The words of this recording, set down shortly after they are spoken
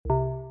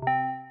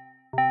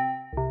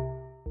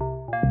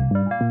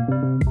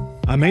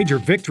A major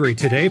victory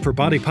today for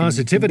body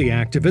positivity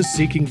activists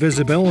seeking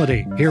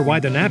visibility. Hear why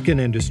the napkin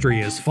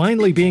industry is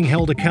finally being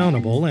held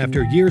accountable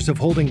after years of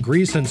holding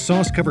grease and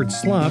sauce-covered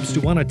slobs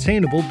to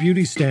unattainable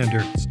beauty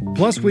standards.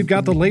 Plus, we've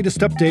got the latest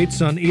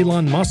updates on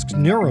Elon Musk's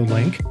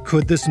Neuralink.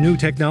 Could this new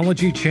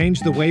technology change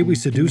the way we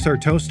seduce our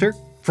toaster?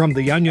 From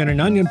The Onion and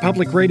Onion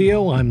Public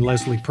Radio, I'm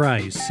Leslie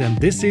Price, and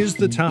this is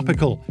The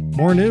Topical.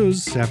 More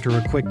news after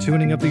a quick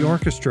tuning of the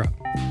orchestra.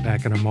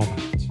 Back in a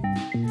moment.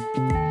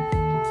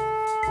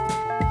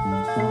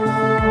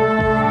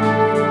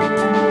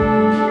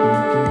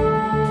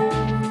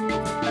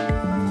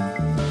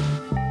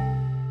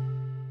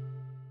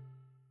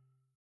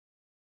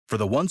 For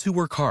the ones who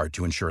work hard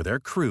to ensure their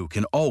crew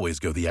can always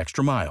go the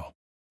extra mile,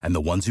 and the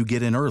ones who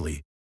get in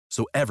early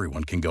so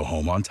everyone can go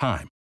home on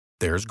time,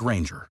 there's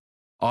Grainger,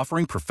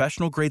 offering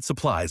professional-grade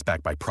supplies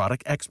backed by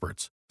product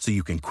experts so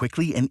you can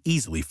quickly and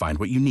easily find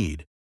what you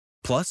need.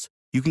 Plus,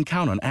 you can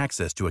count on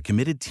access to a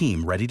committed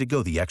team ready to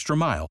go the extra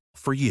mile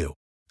for you.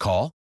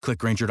 Call, click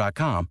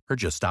Grainger.com, or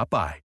just stop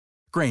by.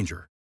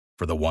 Grainger,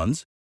 for the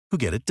ones who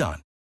get it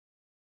done.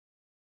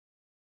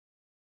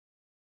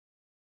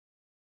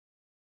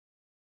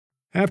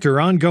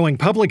 After ongoing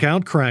public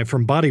outcry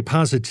from body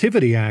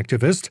positivity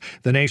activists,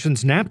 the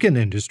nation's napkin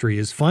industry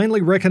is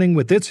finally reckoning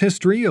with its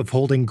history of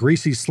holding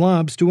greasy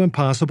slobs to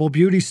impossible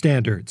beauty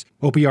standards.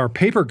 OPR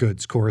paper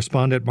goods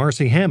correspondent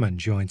Marcy Hammond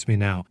joins me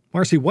now.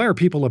 Marcy, why are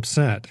people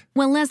upset?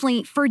 Well,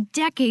 Leslie, for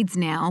decades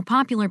now,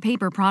 popular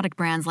paper product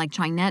brands like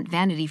Chinette,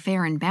 Vanity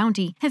Fair, and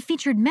Bounty have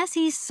featured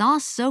messy,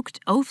 sauce-soaked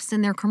oafs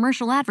in their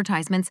commercial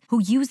advertisements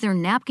who use their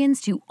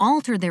napkins to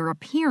alter their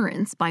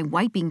appearance by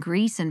wiping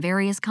grease and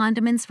various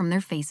condiments from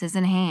their faces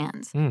and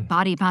hands.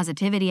 Body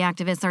positivity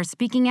activists are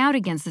speaking out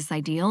against this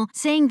ideal,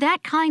 saying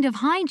that kind of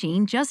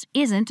hygiene just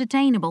isn't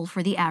attainable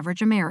for the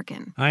average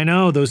American. I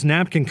know, those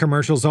napkin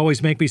commercials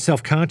always make me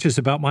self-conscious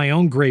about my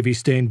own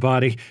gravy-stained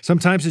body.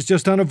 Sometimes it's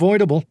just unavoidable.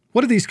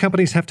 What do these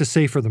companies have to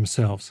say for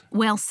themselves?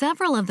 Well,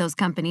 several of those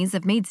companies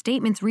have made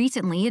statements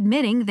recently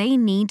admitting they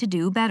need to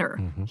do better.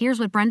 Here's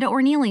what Brenda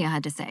Ornelia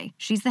had to say.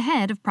 She's the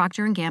head of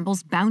Procter &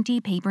 Gamble's Bounty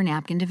Paper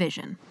Napkin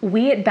Division.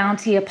 We at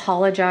Bounty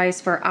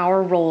apologize for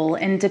our role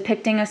in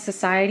depicting a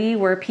society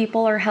where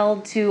people are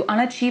held to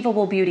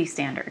unachievable beauty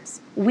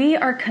standards. We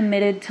are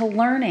committed to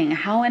learning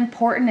how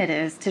important it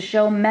is to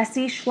show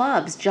messy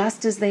schlubs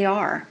just as they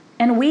are.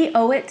 And we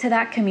owe it to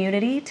that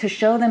community to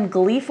show them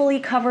gleefully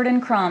covered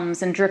in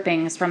crumbs and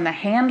drippings from the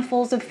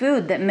handfuls of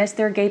food that miss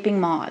their gaping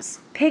maws.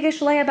 Piggish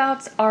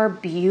layabouts are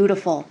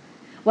beautiful,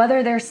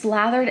 whether they're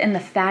slathered in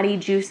the fatty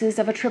juices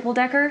of a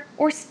triple-decker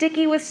or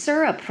sticky with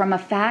syrup from a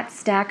fat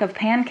stack of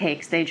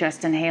pancakes they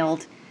just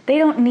inhaled. They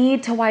don't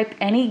need to wipe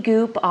any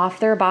goop off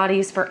their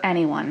bodies for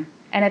anyone,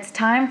 and it's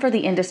time for the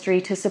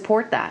industry to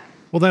support that.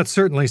 Well, that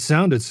certainly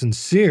sounded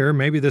sincere.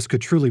 Maybe this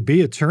could truly be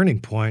a turning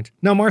point.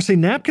 Now, Marcy,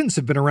 napkins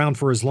have been around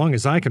for as long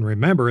as I can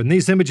remember, and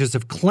these images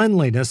of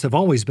cleanliness have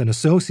always been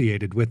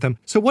associated with them.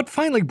 So what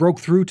finally broke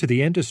through to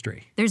the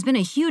industry? There's been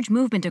a huge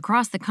movement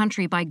across the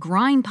country by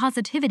grime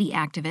positivity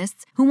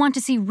activists who want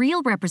to see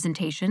real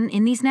representation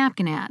in these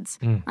napkin ads.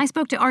 I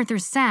spoke to Arthur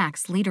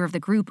Sachs, leader of the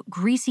group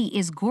Greasy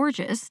is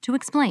Gorgeous, to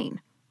explain.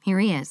 Here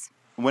he is.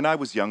 When I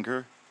was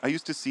younger, I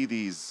used to see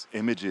these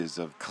images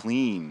of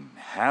clean,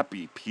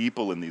 happy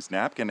people in these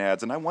napkin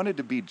ads, and I wanted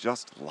to be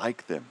just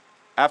like them.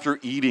 After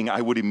eating, I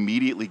would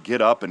immediately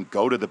get up and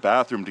go to the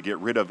bathroom to get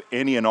rid of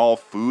any and all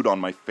food on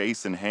my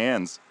face and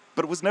hands.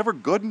 But it was never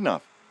good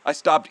enough. I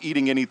stopped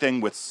eating anything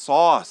with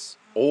sauce,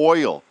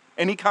 oil,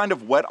 any kind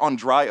of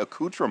wet-on-dry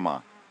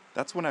accoutrement.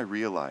 That's when I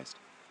realized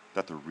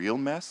that the real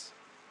mess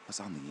was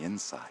on the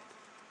inside,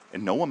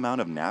 and no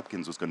amount of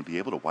napkins was going to be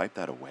able to wipe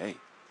that away.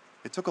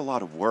 It took a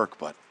lot of work,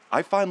 but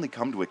I finally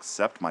come to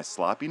accept my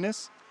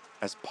sloppiness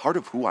as part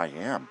of who I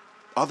am.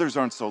 Others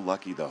aren't so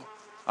lucky, though.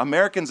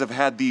 Americans have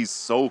had these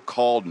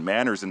so-called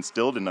manners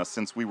instilled in us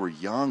since we were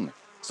young.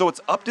 So it's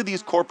up to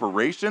these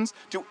corporations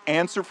to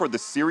answer for the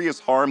serious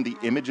harm the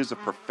images of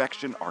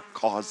perfection are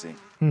causing.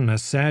 A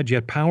sad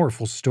yet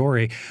powerful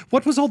story.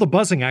 What was all the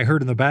buzzing I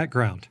heard in the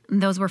background?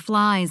 Those were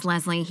flies,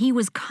 Leslie. He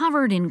was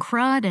covered in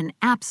crud and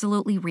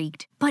absolutely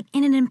reeked, but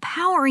in an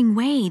empowering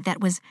way that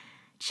was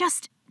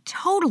just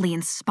totally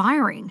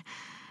inspiring.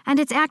 And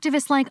it's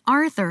activists like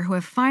Arthur who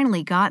have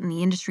finally gotten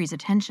the industry's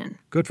attention.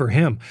 Good for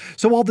him.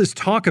 So all this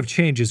talk of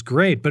change is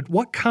great, but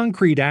what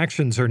concrete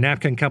actions are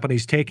napkin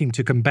companies taking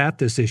to combat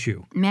this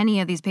issue?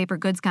 Many of these paper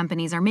goods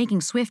companies are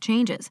making swift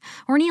changes.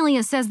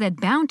 Ornelia says that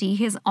Bounty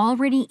has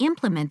already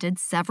implemented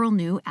several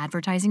new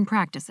advertising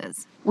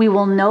practices. We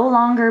will no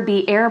longer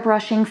be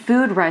airbrushing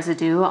food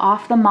residue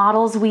off the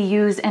models we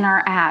use in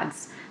our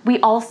ads. We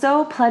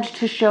also pledge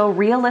to show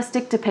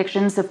realistic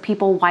depictions of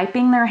people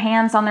wiping their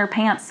hands on their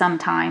pants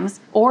sometimes,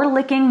 or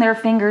licking their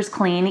fingers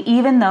clean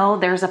even though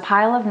there's a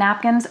pile of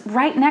napkins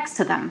right next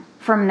to them.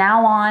 From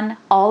now on,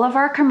 all of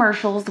our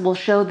commercials will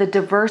show the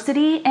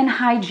diversity and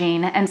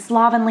hygiene and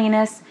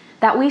slovenliness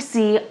that we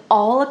see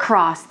all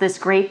across this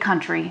great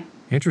country.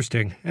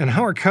 Interesting. And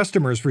how are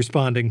customers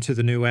responding to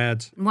the new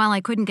ads? While I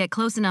couldn't get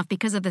close enough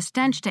because of the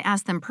stench to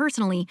ask them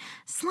personally,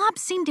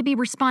 Slobs seem to be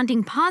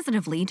responding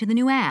positively to the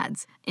new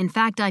ads. In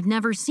fact, I've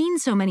never seen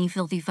so many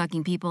filthy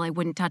fucking people I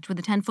wouldn't touch with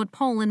a 10-foot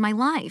pole in my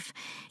life.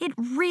 It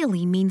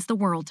really means the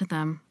world to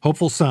them.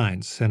 Hopeful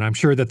signs, and I'm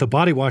sure that the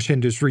body wash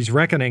industry's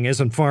reckoning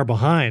isn't far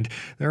behind.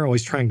 They're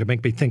always trying to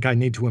make me think I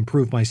need to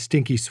improve my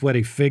stinky,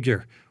 sweaty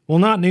figure. Well,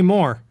 not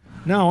anymore.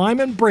 Now I'm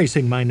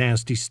embracing my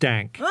nasty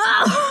stank.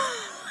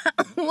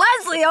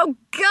 Leslie, oh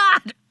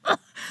God!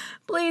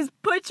 Please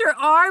put your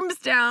arms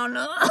down.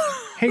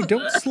 Hey,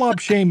 don't slob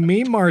shame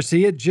me,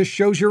 Marcy. It just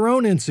shows your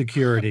own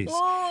insecurities.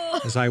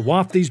 As I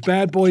waft these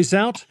bad boys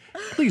out,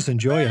 please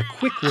enjoy a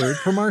quick word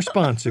from our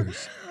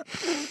sponsors.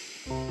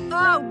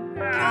 Oh,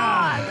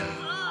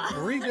 God!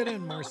 Breathe it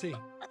in, Marcy.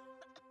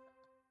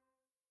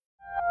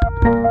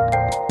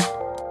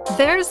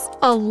 There's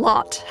a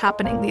lot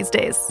happening these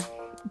days.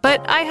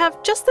 But I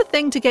have just the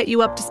thing to get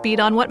you up to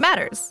speed on what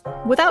matters,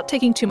 without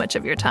taking too much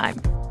of your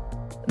time.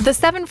 The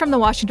 7 from the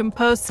Washington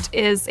Post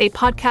is a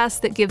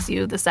podcast that gives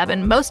you the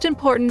 7 most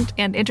important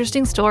and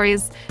interesting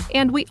stories,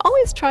 and we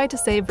always try to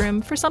save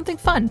room for something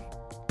fun.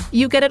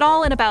 You get it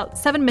all in about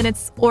 7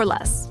 minutes or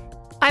less.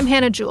 I'm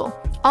Hannah Jewell.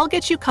 I'll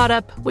get you caught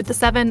up with the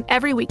 7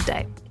 every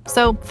weekday.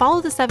 So follow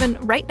the 7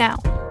 right now.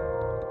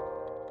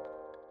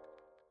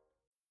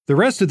 The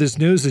rest of this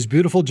news is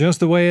beautiful just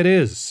the way it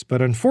is, but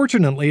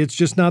unfortunately it's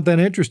just not that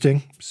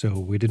interesting, so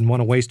we didn't want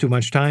to waste too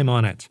much time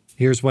on it.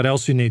 Here's what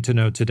else you need to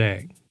know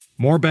today.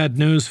 More bad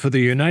news for the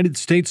United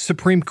States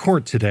Supreme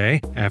Court today,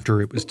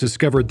 after it was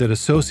discovered that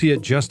Associate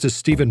Justice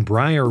Stephen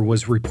Breyer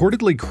was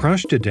reportedly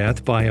crushed to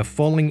death by a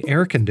falling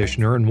air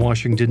conditioner in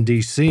Washington,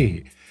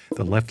 D.C.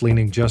 The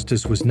left-leaning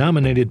justice was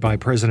nominated by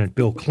President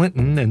Bill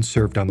Clinton and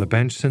served on the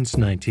bench since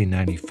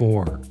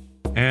 1994.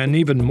 And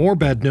even more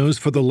bad news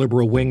for the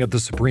liberal wing of the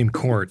Supreme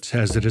Court,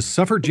 as it has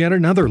suffered yet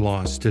another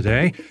loss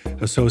today.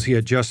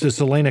 Associate Justice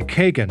Elena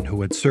Kagan,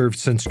 who had served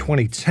since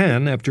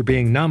 2010 after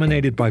being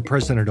nominated by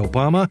President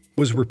Obama,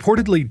 was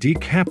reportedly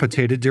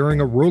decapitated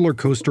during a roller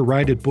coaster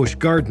ride at Busch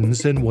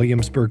Gardens in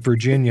Williamsburg,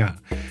 Virginia.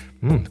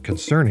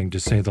 Concerning, to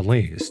say the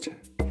least.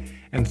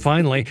 And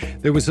finally,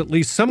 there was at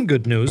least some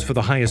good news for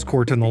the highest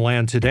court in the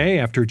land today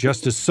after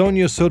Justice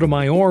Sonia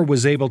Sotomayor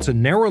was able to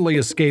narrowly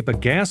escape a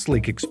gas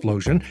leak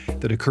explosion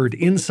that occurred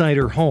inside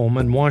her home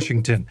in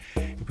Washington.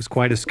 It was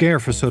quite a scare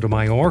for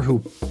Sotomayor,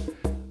 who...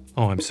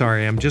 Oh, I'm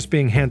sorry, I'm just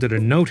being handed a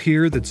note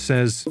here that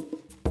says...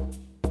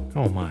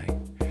 Oh my.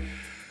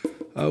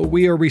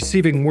 We are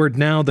receiving word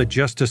now that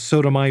Justice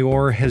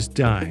Sotomayor has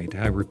died.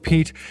 I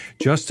repeat,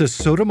 Justice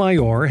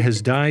Sotomayor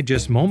has died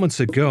just moments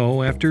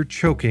ago after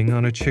choking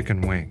on a chicken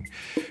wing.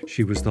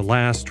 She was the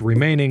last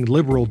remaining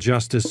liberal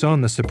justice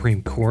on the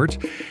Supreme Court,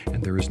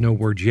 and there is no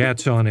word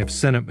yet on if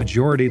Senate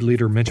Majority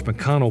Leader Mitch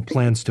McConnell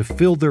plans to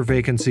fill their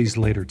vacancies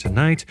later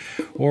tonight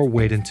or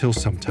wait until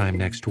sometime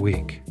next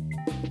week.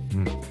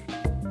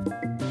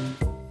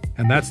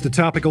 And that's the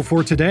Topical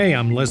for today.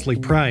 I'm Leslie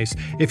Price.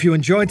 If you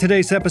enjoyed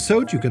today's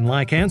episode, you can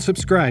like and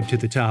subscribe to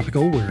The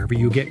Topical wherever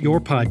you get your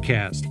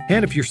podcast.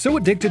 And if you're so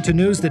addicted to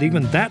news that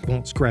even that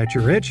won't scratch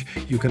your itch,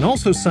 you can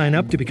also sign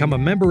up to become a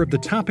member of The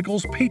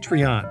Topical's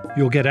Patreon.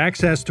 You'll get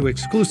access to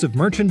exclusive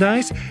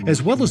merchandise,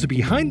 as well as a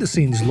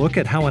behind-the-scenes look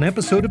at how an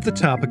episode of The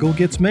Topical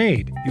gets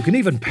made. You can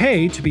even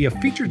pay to be a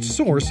featured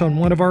source on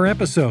one of our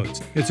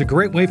episodes. It's a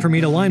great way for me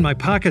to line my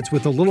pockets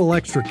with a little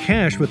extra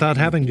cash without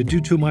having to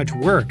do too much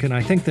work, and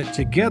I think that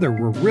together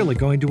we're really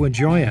going to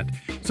enjoy it.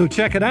 So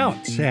check it out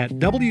at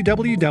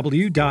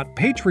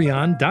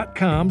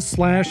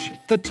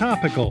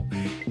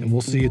www.patreon.com/thetopical. And we'll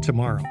see you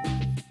tomorrow.